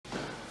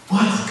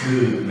What's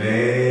good,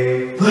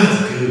 man? What's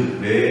good,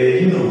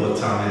 man? You know what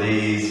time it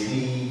is. We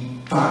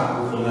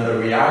back with another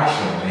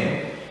reaction,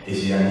 man.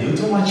 If you are new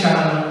to my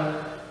channel,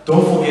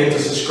 don't forget to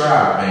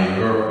subscribe, man.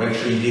 Make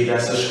sure you hit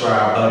that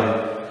subscribe button.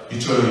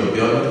 You turn on your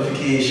bell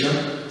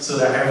notification so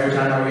that every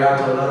time I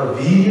react to another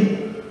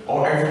video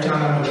or every time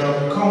I'm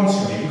dropping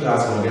content, you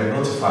guys gonna get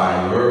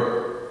notified,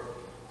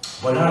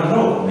 But I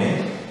know,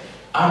 man.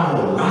 I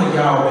know a lot of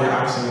y'all been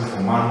asking me for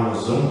Manuel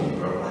Zombi,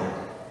 bro.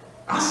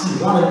 I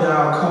see a lot of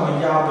y'all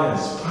coming, y'all been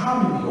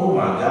spamming me, oh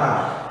my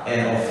god.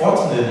 And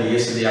unfortunately,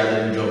 yesterday I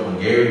didn't drop a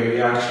Gary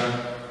reaction.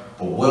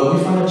 But well, we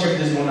finna check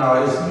this one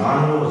out. It's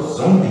Manuel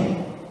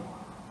Zombi.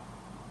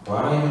 But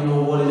I don't even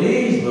know what it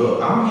is,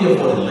 but I'm here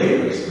for the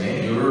lyrics,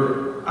 man. You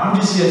heard? I'm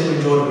just here to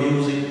enjoy the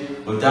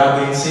music. With that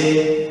being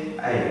said,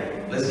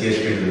 hey, let's get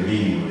straight to the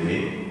video,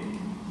 man.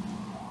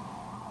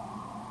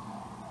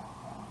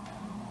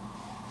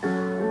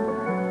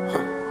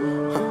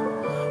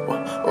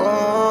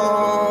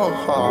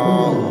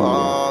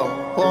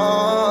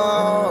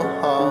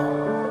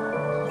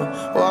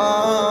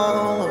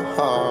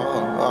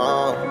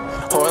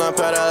 Holnap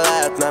erre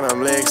lehet, nem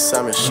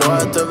emlékszem, és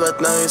soha többet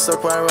nem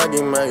iszok, már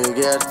megint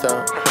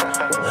megígértem.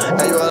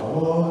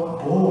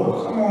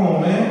 Boy, come on,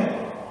 man.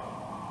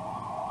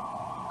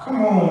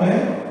 Come on,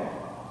 man.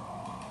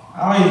 I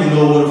don't even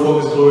know what the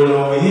fuck is going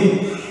on with him.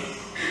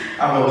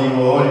 I'm gonna be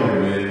more hungry,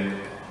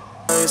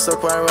 man.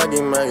 Iszok, már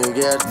megint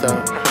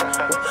megígértem.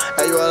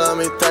 Egy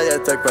valamit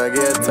tegyetek meg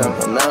értem.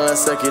 Ha nem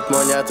leszek itt,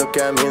 mondjátok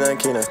el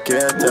mindenkinek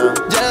kértem.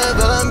 Gyere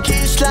velem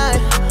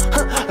kislány,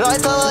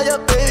 rajta vagy a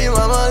baby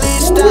mama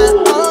listán.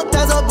 Ott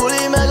ez a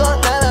buli, meg a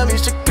nevem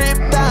is a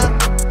kriptán.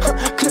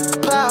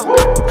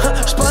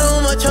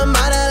 Sparom, hogyha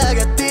már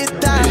eleget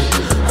ittál.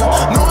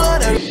 Nulla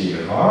nem.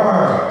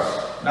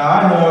 Now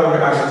I know I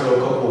reacted to a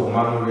couple of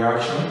Manuel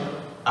reactions.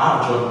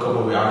 I've done a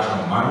couple of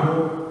reactions of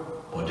Manuel,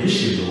 but this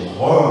shit is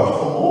hard.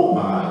 Oh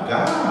my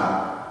god.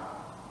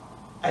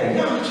 Hey,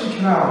 y'all check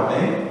it out,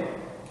 man.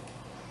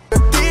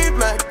 Tív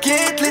meg 2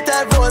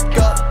 liter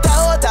vodka. Te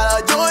voltál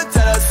a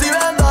gyógyszer a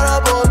szívem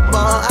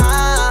darabokban.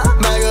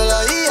 Megöl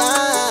a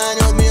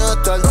hiányod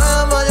miattad.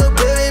 Olyan vagyok,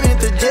 baby,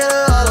 mint egy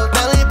élő halott.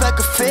 Nem lépek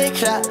a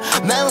fékre,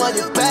 nem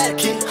vagyok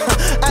perki.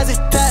 Ez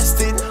egy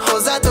tesztit,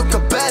 hozzátok a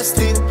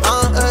bestit.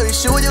 Ő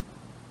is úgy.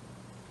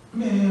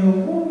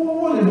 Man,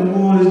 what in the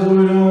world is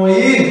going on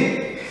here?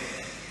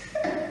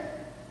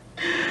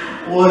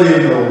 What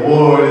in the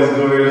world is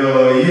going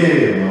on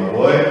here, my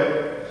boy?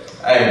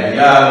 Hey,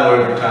 y'all know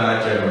every time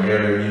I check on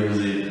Gary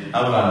music,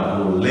 I'm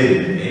gonna go live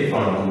it, man. If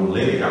I'm gonna go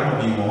live it, I'm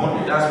gonna be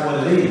 100. That's what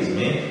it is,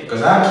 man.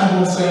 Because I keep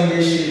on saying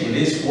this shit, and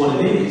this is what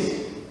it is.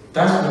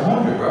 That's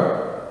 100, bro.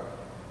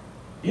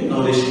 You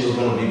know this shit was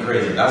gonna be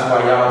crazy. That's why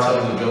y'all tell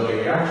me to drop the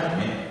reaction,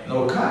 man.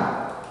 No cap.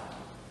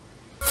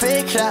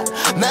 Fékre,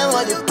 nem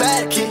vagyok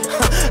perki.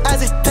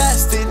 Ez egy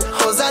tesztit,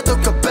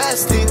 hozzátok a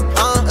bestit.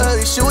 Ő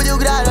is úgy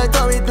ugrál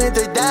rajta, mint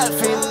egy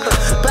delfin.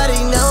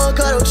 Pedig nem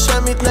akarok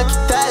semmit, neki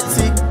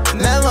tetszik.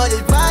 Nem vagy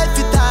egy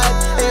wifi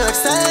type, én meg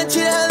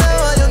szerencsére nem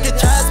vagyok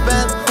egy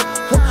házben.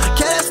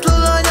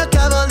 Keresztlóg a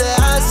nyakában, de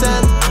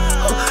elszent.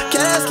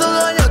 Keresztlóg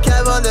a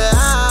nyakában, de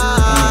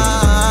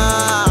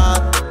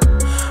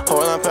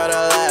holnap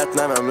erre lehet,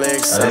 nem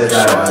emlékszem.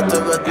 Soha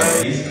többet nem.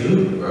 He's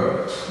good, bro.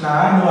 Now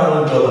I know I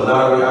don't do a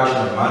lot of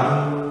reaction of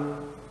Manuel,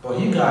 but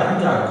he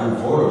got good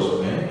voice,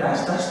 man.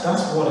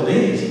 That's what it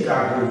is. He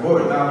got good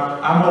voice. Now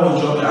I'm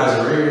always jumping as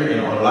a rear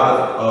and a lot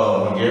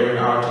of Hungarian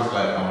artists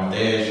like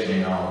Dash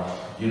and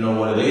you know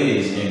what it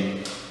is. And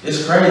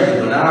it's crazy,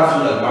 but now I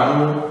feel like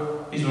Manuel,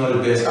 he's one of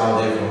the best out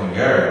there from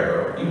Hungary, bro.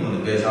 He's one of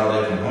the best out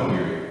there from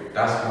Hungary.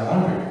 That's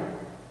 100.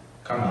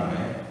 Come on,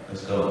 man.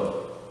 Let's go.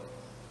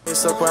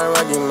 Iszok, már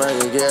megint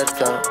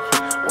megígértem.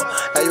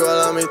 Egy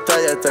valamit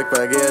tegyetek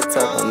meg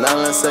értem. Ha nem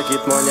leszek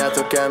itt,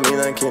 mondjátok el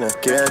mindenkinek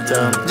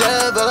kértem.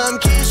 Gyere velem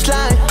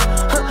kislány,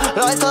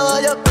 rajta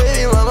vagy a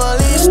baby mama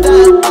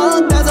listán.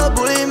 Ott ez a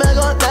buli, meg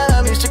a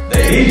nevem is a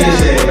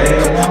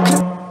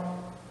kriptán.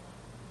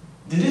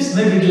 Did this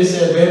nigga just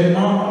say baby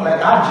mama?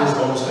 Like, I just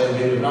don't say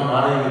baby mama.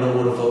 I don't even know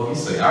what the fuck he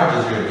say. I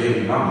just hear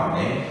baby mama,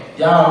 man.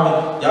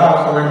 Y'all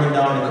correct me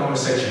down in the comment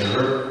section,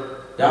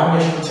 y'all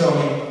make sure to tell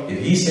me if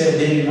he said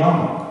baby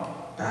mama.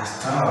 That's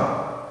tough.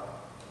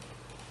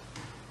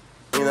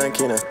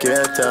 Mindenkinek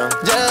kértem.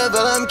 Gyere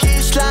velem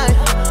kislány,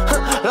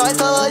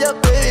 rajta vagy a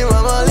baby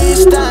mama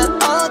listán.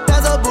 Ott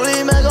ez a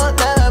buli, meg a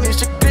nevem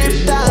is a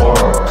kriptán.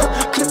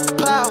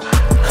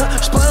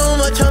 Sparom,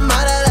 hogyha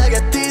már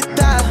eleget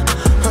ittál.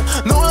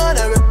 Nulla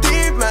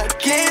negatív, meg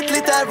 2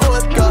 liter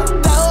vodka.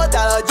 Te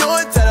voltál a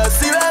gyógyszer a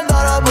szívem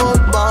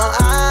darabokban.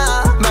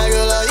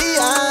 Megöl a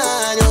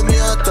hiányod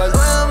miattad.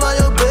 Olyan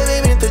vagyok,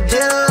 baby, mint egy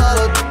élő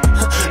halott.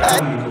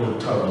 I'm gonna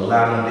talk a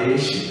lot on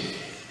this shit.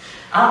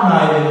 I'm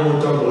not even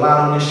gonna talk a lot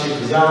on this shit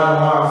because y'all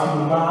know how I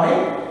feel about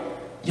it.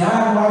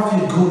 Y'all know I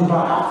feel good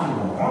about it. I feel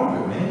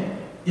 100, man.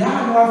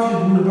 Y'all know I feel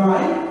good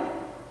about it.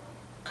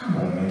 Come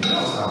on, man.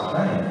 Y'all stop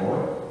playing, boy.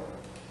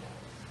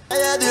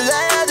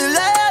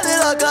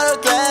 Egyedül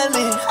akarok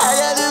lenni.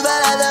 Egyedül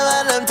veled, de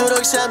már nem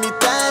tudok semmit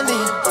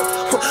tenni.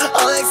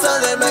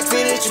 Alexander meg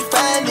Finici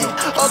Fendi.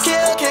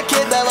 Oké,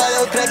 képbe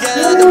vagyok reggel,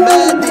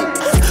 meddig.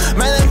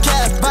 Mert nem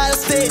kell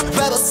választék,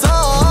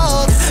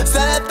 webaszok.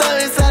 Szeretem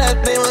és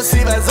szeretném a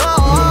szíved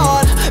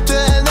zord.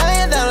 Tőled nem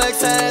érdemlek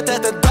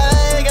szeretetet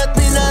beleéget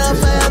minden a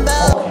fejembe.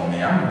 Okay,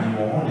 man, I'm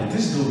gonna be 100.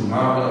 This dude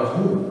remind me of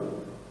who?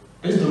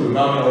 This dude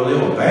remind me of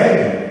Lil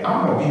Baby. I'm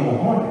gonna be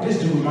 100. This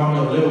dude remind me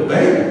of Lil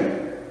Baby.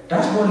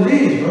 That's what it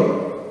is, bro.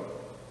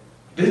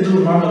 This dude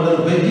remind me of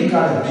Lil Baby. He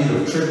got his beat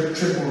of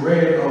triple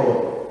red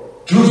or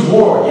Juice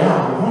WRLD. Yeah,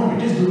 I'm 100.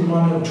 This dude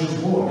remind me of Juice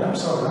WRLD. I'm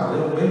sorry, not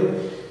Lil Baby.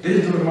 This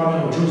dude remind me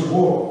of Juice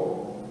WRLD.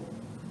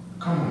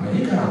 Come on, man.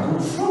 He got a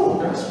good flow.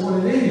 That's what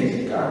it is.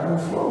 He got a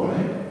good flow,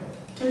 man.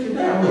 Take it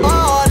that way.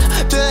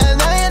 Tőled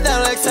nem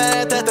érdemlek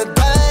szeretetet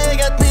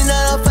beleéget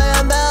minden a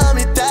fejembe,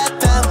 amit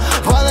tettem.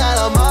 Van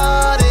nálam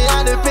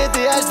Marianő,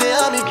 PTSD,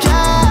 ami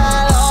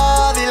kell.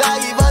 A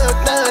világi vagyok,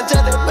 ne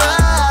öntsetek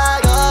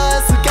meg.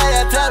 Azt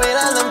kegyet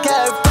remélem, nem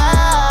kell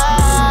fel.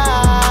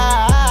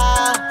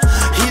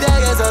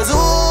 Hideg ez az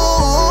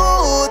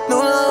út,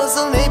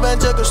 0-24-ben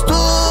csak a stúd.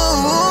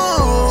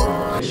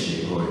 This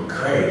shit going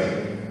crazy.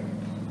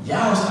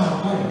 Y'all stop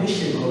playing. This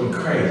shit going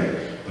crazy.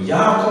 But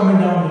y'all coming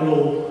down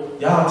below,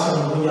 y'all tell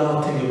me what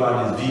y'all think about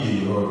this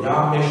video.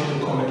 Y'all make sure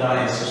to comment down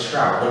and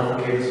subscribe. Don't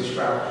forget to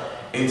subscribe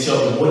and tell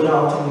me what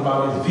y'all think about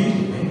this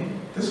video, man.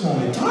 This one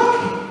we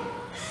talking.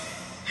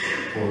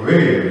 For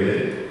real,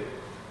 man.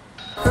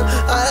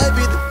 I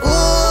be the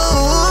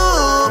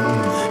ooh,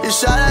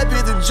 és I be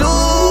the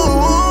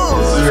juice.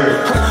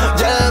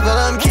 Gyere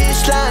velem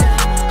kislány,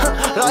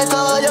 rajta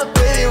vagy a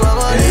baby, van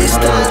a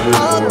listán.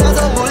 Ott ez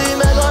a buli,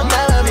 meg a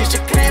nevem is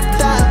a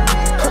kriptán.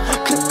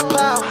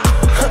 Klippál,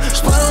 s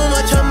parom,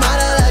 hogyha már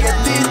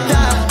eleget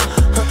ittál.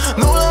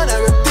 Nulla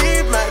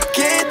negatív, meg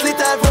 2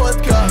 liter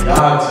vodka.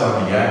 Y'all tell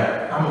me, yeah.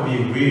 I'm gonna be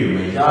real,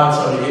 man. Y'all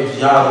tell me if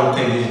y'all don't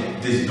think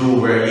this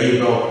dude right here,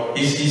 bro,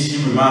 he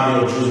remind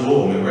me of Juice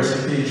WRLD, man. Rest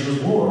in peace,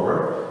 Juice WRLD, bro.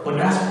 But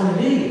that's what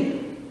it is.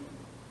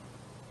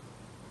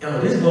 Yo,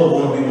 this boy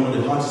wanna be one of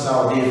the hottest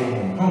out there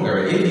from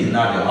Hungary. If he's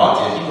not the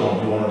hottest, he gonna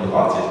be one of the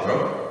hottest, bro.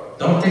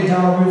 Don't take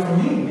that away from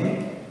him, man.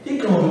 He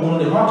gonna be one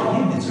of the hottest.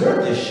 He deserve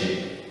this shit.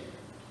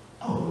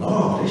 Oh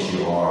Lord, this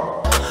shit hard.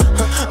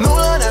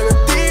 Nulla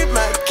negatív,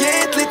 meg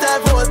 2 liter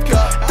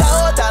vodka. Te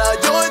voltál a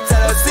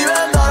gyógyszer a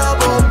szívem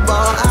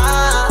darabokban.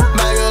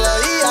 Megöl a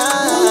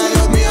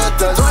hiányod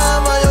miattad.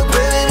 Olyan vagyok,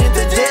 baby, mint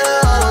egy élő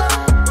halott.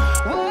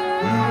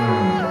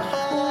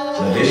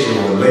 So this shit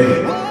was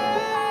lit.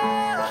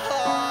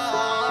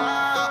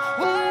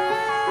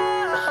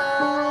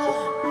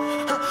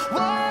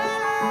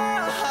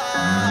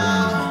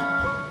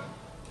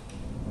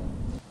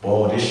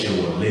 Boy, this shit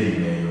was litty,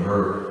 man, you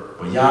heard.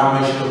 But y'all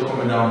make sure to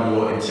comment down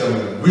below and tell me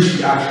which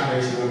reaction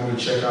makes you want me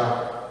to check out.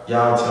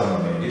 Y'all tell me,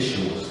 man, this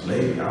shit was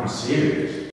litty. I'm serious.